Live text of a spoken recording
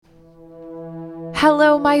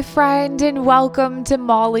Hello, my friend, and welcome to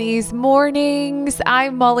Molly's Mornings.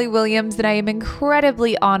 I'm Molly Williams, and I am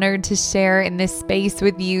incredibly honored to share in this space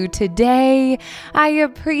with you today. I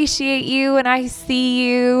appreciate you and I see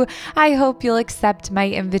you. I hope you'll accept my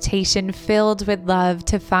invitation filled with love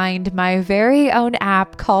to find my very own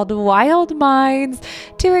app called Wild Minds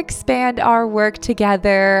to expand our work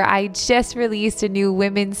together. I just released a new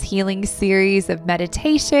women's healing series of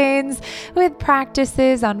meditations with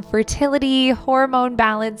practices on fertility, hormone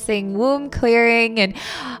balancing, womb clearing, and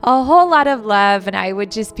a whole lot of love. And I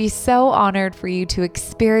would just be so honored for you to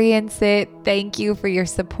experience it. Thank you for your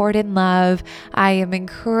support and love. I am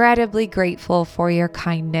incredibly grateful for your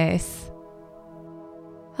kindness.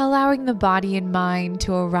 Allowing the body and mind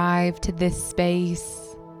to arrive to this space.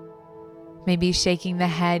 Maybe shaking the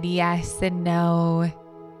head yes and no.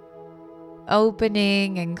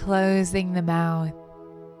 Opening and closing the mouth.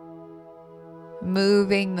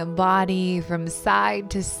 Moving the body from side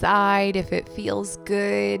to side if it feels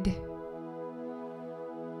good.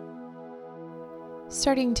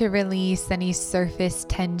 Starting to release any surface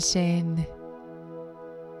tension.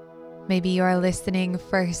 Maybe you are listening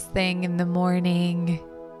first thing in the morning.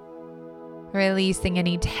 Releasing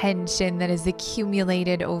any tension that is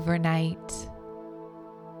accumulated overnight.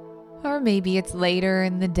 Or maybe it's later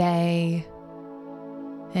in the day.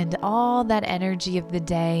 And all that energy of the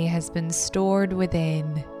day has been stored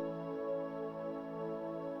within.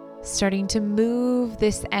 Starting to move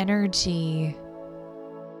this energy.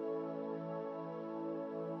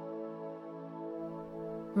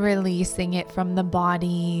 Releasing it from the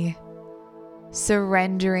body.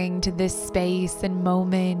 Surrendering to this space and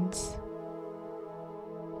moment.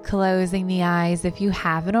 Closing the eyes if you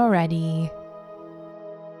haven't already.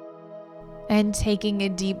 And taking a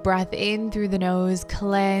deep breath in through the nose,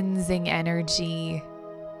 cleansing energy.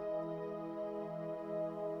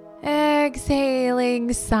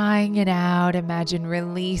 Exhaling, sighing it out. Imagine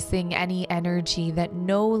releasing any energy that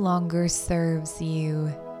no longer serves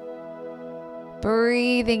you.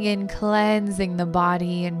 Breathing in, cleansing the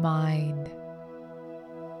body and mind.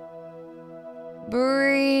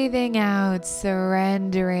 Breathing out,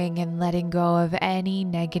 surrendering and letting go of any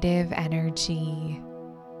negative energy.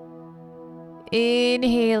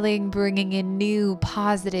 Inhaling, bringing in new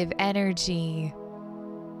positive energy.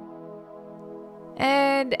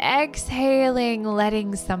 And exhaling,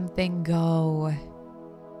 letting something go.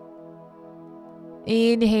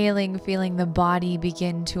 Inhaling, feeling the body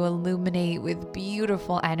begin to illuminate with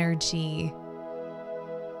beautiful energy.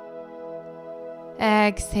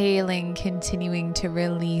 Exhaling, continuing to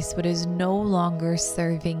release what is no longer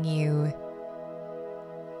serving you.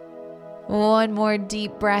 One more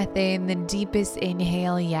deep breath in, the deepest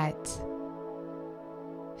inhale yet.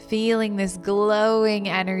 Feeling this glowing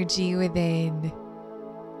energy within.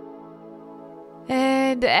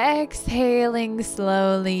 And exhaling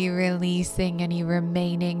slowly, releasing any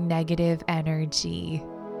remaining negative energy.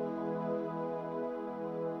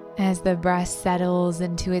 As the breath settles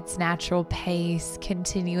into its natural pace,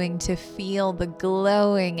 continuing to feel the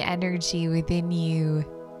glowing energy within you.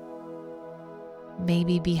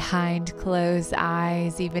 Maybe behind closed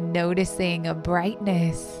eyes, even noticing a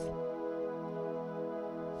brightness.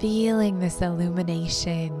 Feeling this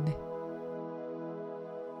illumination.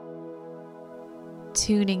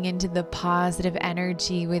 Tuning into the positive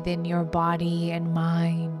energy within your body and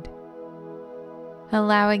mind.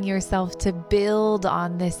 Allowing yourself to build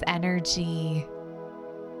on this energy.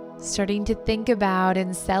 Starting to think about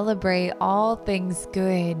and celebrate all things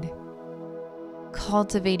good.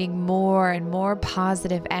 Cultivating more and more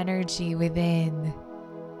positive energy within.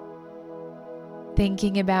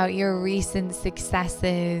 Thinking about your recent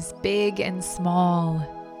successes, big and small.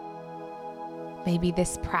 Maybe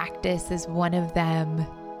this practice is one of them.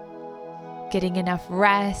 Getting enough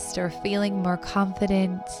rest or feeling more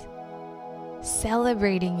confident.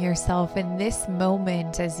 Celebrating yourself in this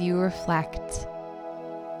moment as you reflect.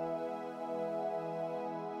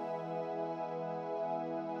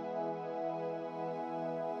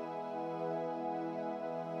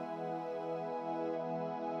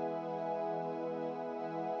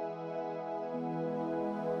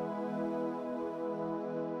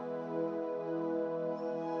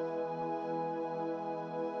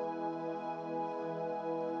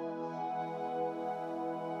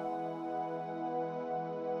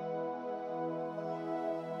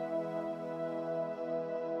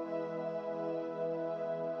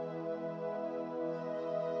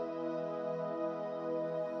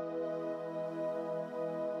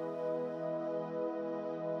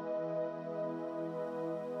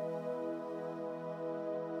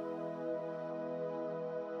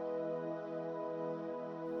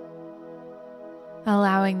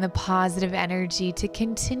 allowing the positive energy to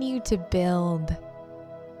continue to build.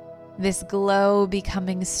 This glow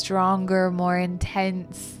becoming stronger, more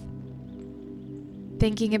intense.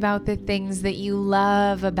 Thinking about the things that you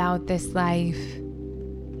love about this life,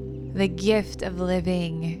 the gift of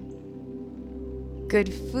living.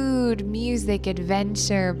 Good food, music,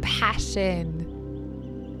 adventure, passion.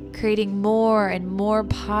 Creating more and more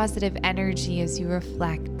positive energy as you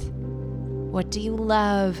reflect. What do you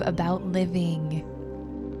love about living?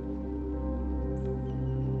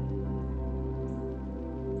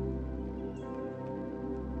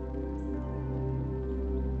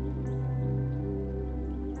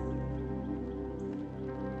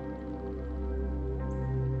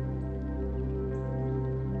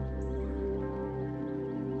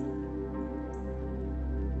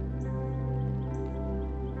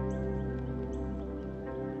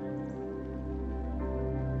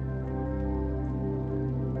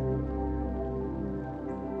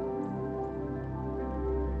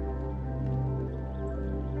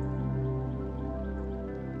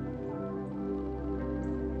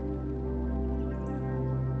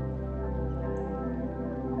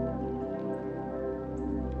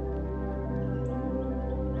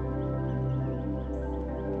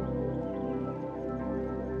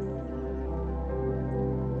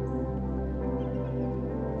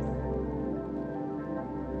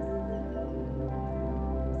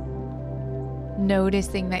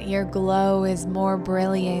 Noticing that your glow is more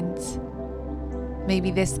brilliant. Maybe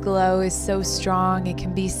this glow is so strong it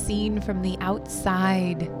can be seen from the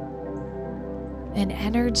outside. An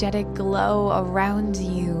energetic glow around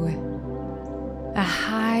you. A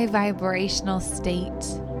high vibrational state.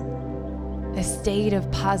 A state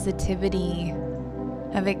of positivity,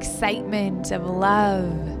 of excitement, of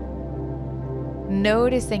love.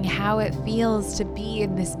 Noticing how it feels to be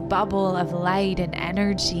in this bubble of light and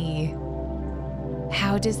energy.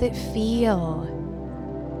 How does it feel?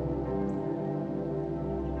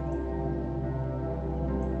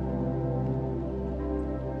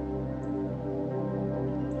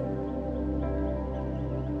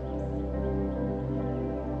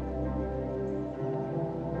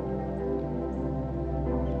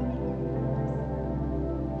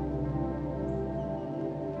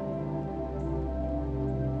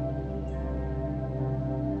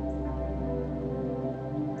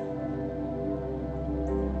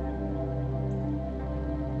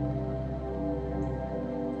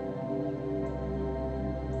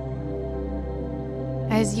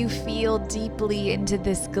 As you feel deeply into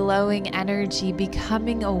this glowing energy,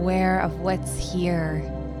 becoming aware of what's here.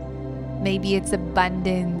 Maybe it's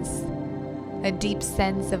abundance, a deep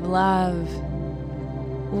sense of love.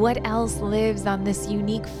 What else lives on this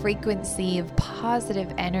unique frequency of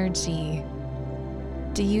positive energy?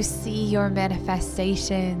 Do you see your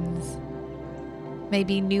manifestations?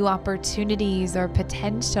 Maybe new opportunities or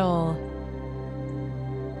potential?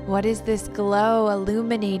 What is this glow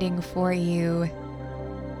illuminating for you?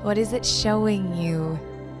 What is it showing you?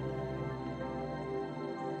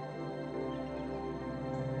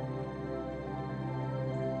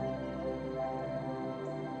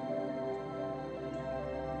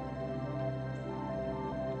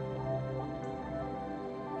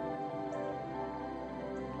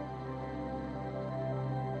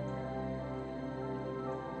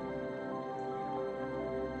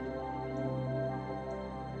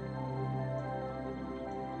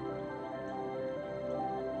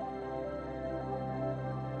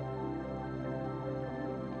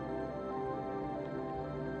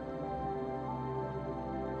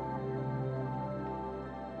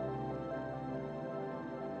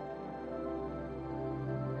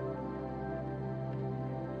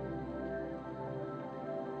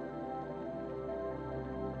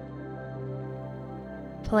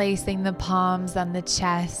 Placing the palms on the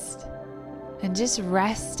chest and just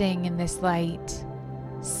resting in this light,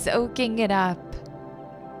 soaking it up,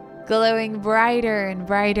 glowing brighter and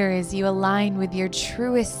brighter as you align with your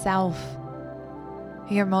truest self,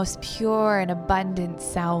 your most pure and abundant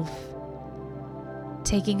self.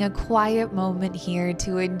 Taking a quiet moment here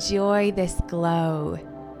to enjoy this glow.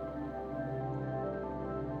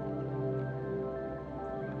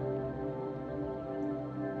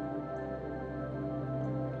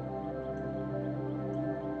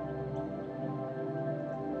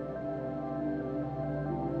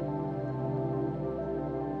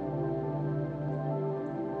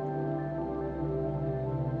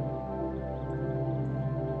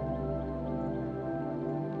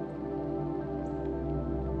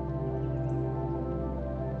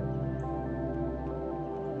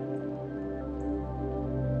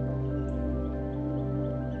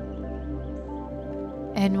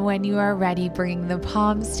 And when you are ready, bring the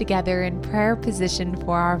palms together in prayer position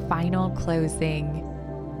for our final closing.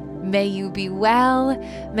 May you be well,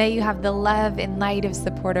 may you have the love and light of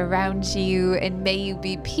support around you, and may you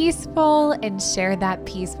be peaceful and share that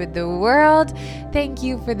peace with the world. Thank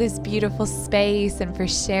you for this beautiful space and for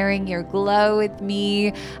sharing your glow with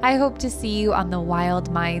me. I hope to see you on the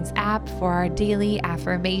Wild Minds app for our daily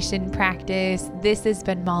affirmation practice. This has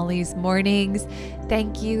been Molly's Mornings.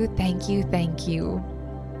 Thank you, thank you, thank you.